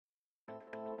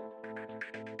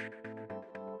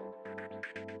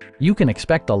You can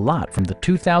expect a lot from the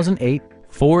 2008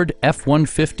 Ford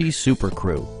F-150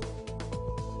 SuperCrew.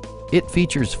 It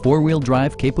features four-wheel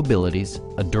drive capabilities,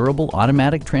 a durable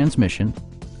automatic transmission,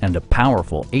 and a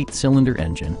powerful 8-cylinder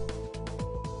engine.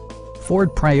 Ford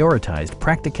prioritized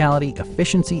practicality,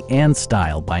 efficiency, and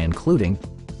style by including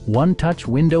one-touch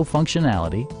window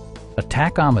functionality, a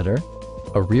tachometer,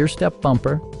 a rear step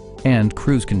bumper, and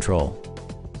cruise control.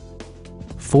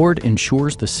 Ford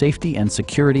ensures the safety and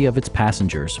security of its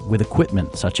passengers with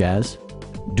equipment such as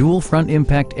dual front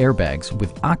impact airbags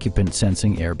with occupant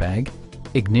sensing airbag,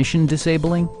 ignition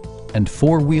disabling, and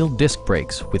four-wheel disc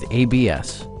brakes with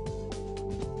ABS.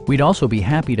 We'd also be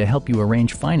happy to help you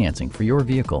arrange financing for your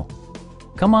vehicle.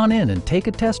 Come on in and take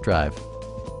a test drive.